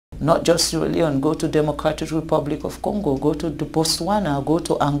Not just Sierra Leone, go to Democratic Republic of Congo, go to Botswana, go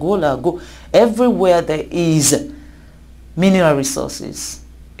to Angola, go everywhere there is mineral resources.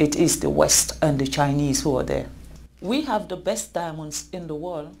 It is the West and the Chinese who are there. We have the best diamonds in the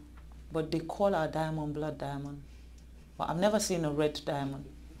world, but they call our diamond blood diamond. Well, I've never seen a red diamond,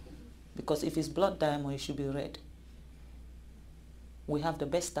 because if it's blood diamond, it should be red. We have the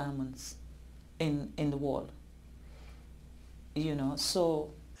best diamonds in the world. You know,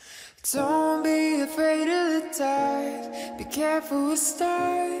 so... Don't be afraid of the dark. Be careful with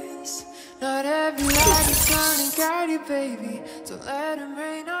stars. Not every light is gonna guide you, baby. Don't let them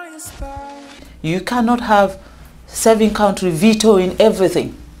rain on your spark. You cannot have 7-country vetoing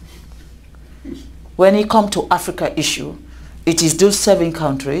everything. When it comes to Africa issue, it is those 7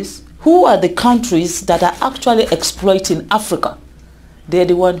 countries. Who are the countries that are actually exploiting Africa? They're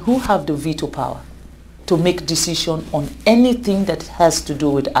the ones who have the veto power to make decision on anything that has to do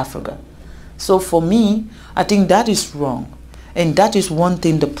with Africa. So for me, I think that is wrong. And that is one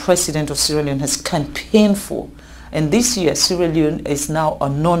thing the president of Sierra Leone has campaigned for. And this year, Sierra Leone is now a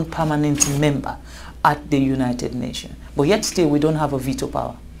non-permanent member at the United Nations. But yet still, we don't have a veto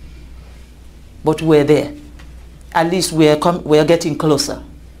power. But we're there. At least we are getting closer.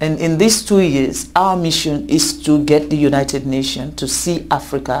 And in these 2 years, our mission is to get the United Nations to see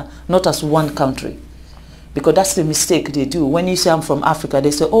Africa not as one country. Because that's the mistake they do. When you say I'm from Africa,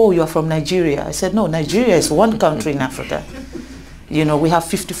 they say, oh, you're from Nigeria. I said, no, Nigeria is one country in Africa. You know, we have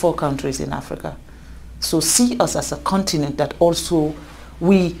 54 countries in Africa. So see us as a continent that also,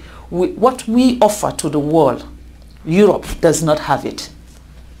 what we offer to the world, Europe does not have it.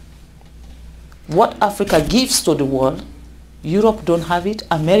 What Africa gives to the world, Europe don't have it,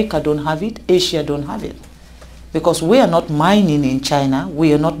 America don't have it, Asia don't have it. Because we are not mining in China,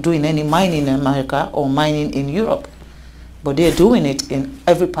 we are not doing any mining in America or mining in Europe. But they are doing it in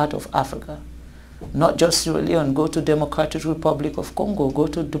every part of Africa. Not just Sierra Leone, go to Democratic Republic of Congo, go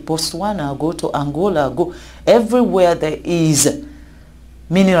to Botswana, go to Angola, go everywhere there is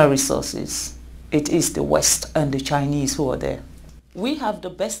mineral resources. It is the West and the Chinese who are there. We have the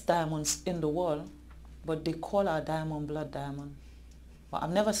best diamonds in the world, but they call our diamond blood diamond. Well,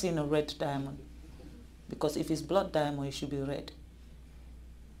 I've never seen a red diamond. Because if it's blood diamond, it should be red.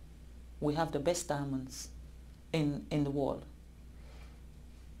 We have the best diamonds in the world.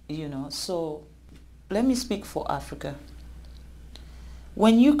 You know, so let me speak for Africa.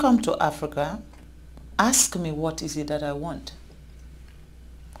 When you come to Africa, ask me what is it that I want.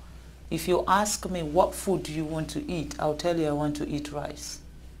 If you ask me what food do you want to eat, I'll tell you I want to eat rice.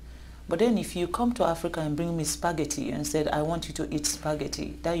 But then if you come to Africa and bring me spaghetti and said, I want you to eat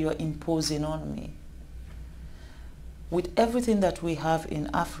spaghetti, that you are imposing on me. With everything that we have in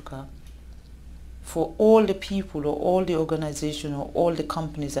Africa, for all the people or all the organizations or all the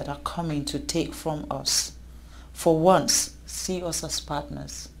companies that are coming to take from us, for once, see us as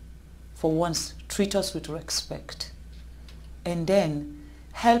partners. For once, treat us with respect. And then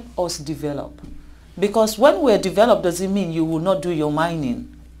help us develop. Because when we're developed doesn't mean you will not do your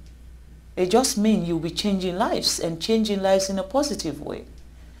mining. It just means you'll be changing lives and changing lives in a positive way.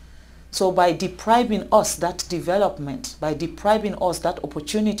 So by depriving us that development, by depriving us that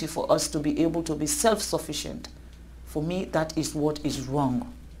opportunity for us to be able to be self-sufficient, for me that is what is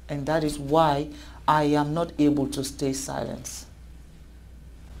wrong. And that is why I am not able to stay silent.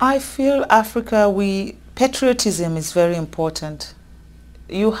 I feel Africa, patriotism is very important.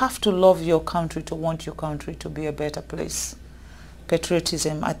 You have to love your country to want your country to be a better place.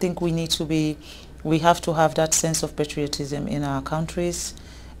 Patriotism, I think we have to have that sense of patriotism in our countries.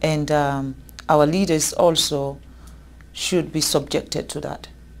 And our leaders also should be subjected to that.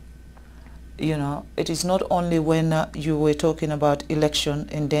 You know, it is not only when you were talking about election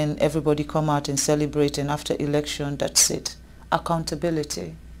and then everybody come out and celebrate, and after election, that's it.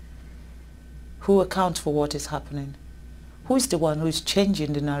 Accountability. Who accounts for what is happening? Who is the one who is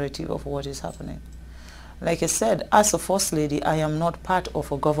changing the narrative of what is happening? Like I said, as a First Lady, I am not part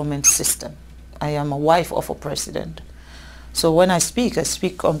of a government system. I am a wife of a president. So when I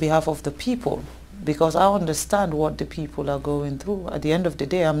speak on behalf of the people, because I understand what the people are going through. At the end of the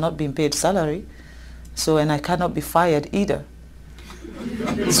day, I'm not being paid salary, and I cannot be fired either.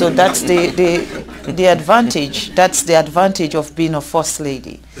 So that's the advantage. That's the advantage of being a First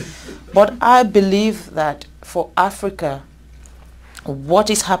Lady. But I believe that for Africa, what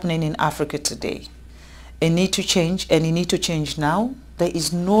is happening in Africa today, it needs to change, and it needs to change now. There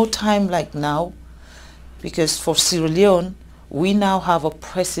is no time like now, because for Sierra Leone, we now have a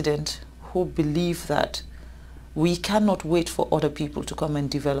president who believes that we cannot wait for other people to come and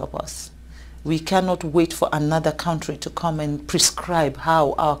develop us. We cannot wait for another country to come and prescribe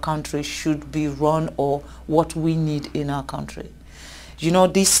how our country should be run or what we need in our country. You know,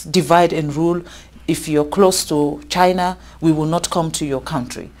 this divide and rule, if you're close to China, we will not come to your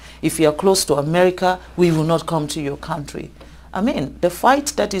country. If you're close to America, we will not come to your country. I mean, the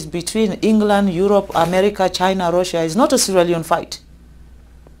fight that is between England, Europe, America, China, Russia is not a Sierra Leone fight.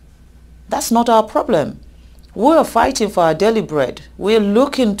 That's not our problem. We're fighting for our daily bread. We're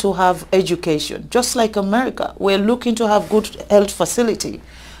looking to have education, just like America. We're looking to have good health facility,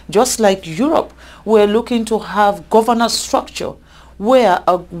 just like Europe. We're looking to have governance structure where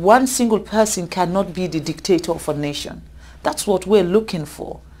one single person cannot be the dictator of a nation. That's what we're looking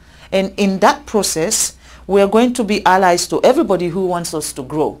for. And in that process, we're going to be allies to everybody who wants us to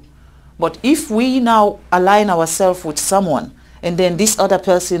grow. But if we now align ourselves with someone, and then this other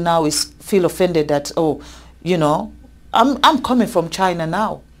person now feel offended that, oh, you know, I'm coming from China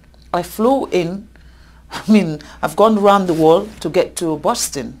now. I flew in, I mean, I've gone around the world to get to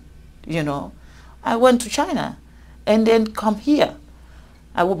Boston, you know. I went to China and then come here.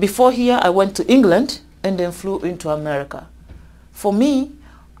 Before here, I went to England and then flew into America. For me,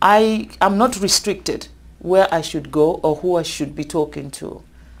 I'm not restricted where I should go or who I should be talking to.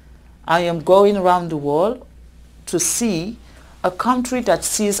 I am going around the world to see a country that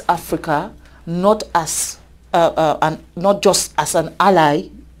sees Africa not as not just as an ally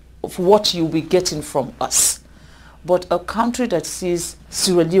of what you'll be getting from us, but a country that sees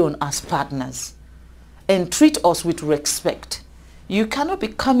Sierra Leone as partners and treat us with respect. You cannot be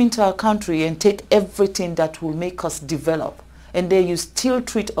coming to our country and take everything that will make us develop, and then you still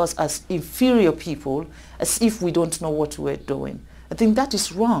treat us as inferior people, as if we don't know what we're doing. I think that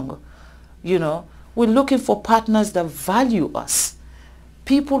is wrong. You know, we're looking for partners that value us.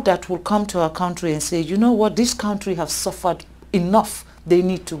 People that will come to our country and say, you know what, this country has suffered enough, they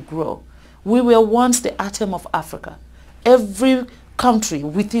need to grow. We were once the atom of Africa. Every country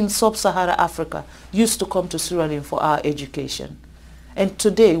within sub-Saharan Africa used to come to Sierra Leone for our education. And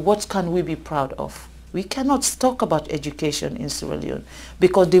today, what can we be proud of? We cannot talk about education in Sierra Leone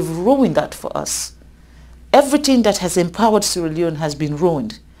because they've ruined that for us. Everything that has empowered Sierra Leone has been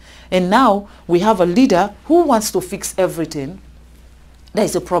ruined. And now we have a leader who wants to fix everything. There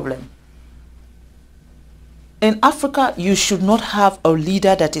is a problem. In Africa, you should not have a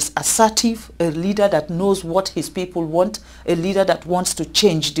leader that is assertive, a leader that knows what his people want, a leader that wants to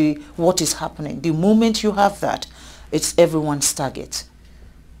change what is happening. The moment you have that, it's everyone's target.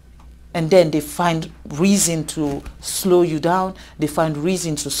 And then they find reason to slow you down, they find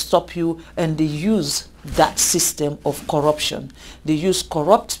reason to stop you, and they use that system of corruption. They use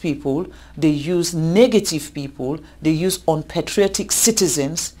corrupt people, they use negative people, they use unpatriotic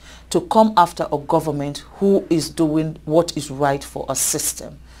citizens to come after a government who is doing what is right for a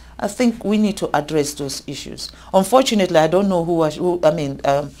system. I think we need to address those issues. Unfortunately, I don't know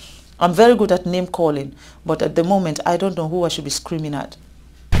I'm very good at name calling, but at the moment, I don't know who I should be screaming at.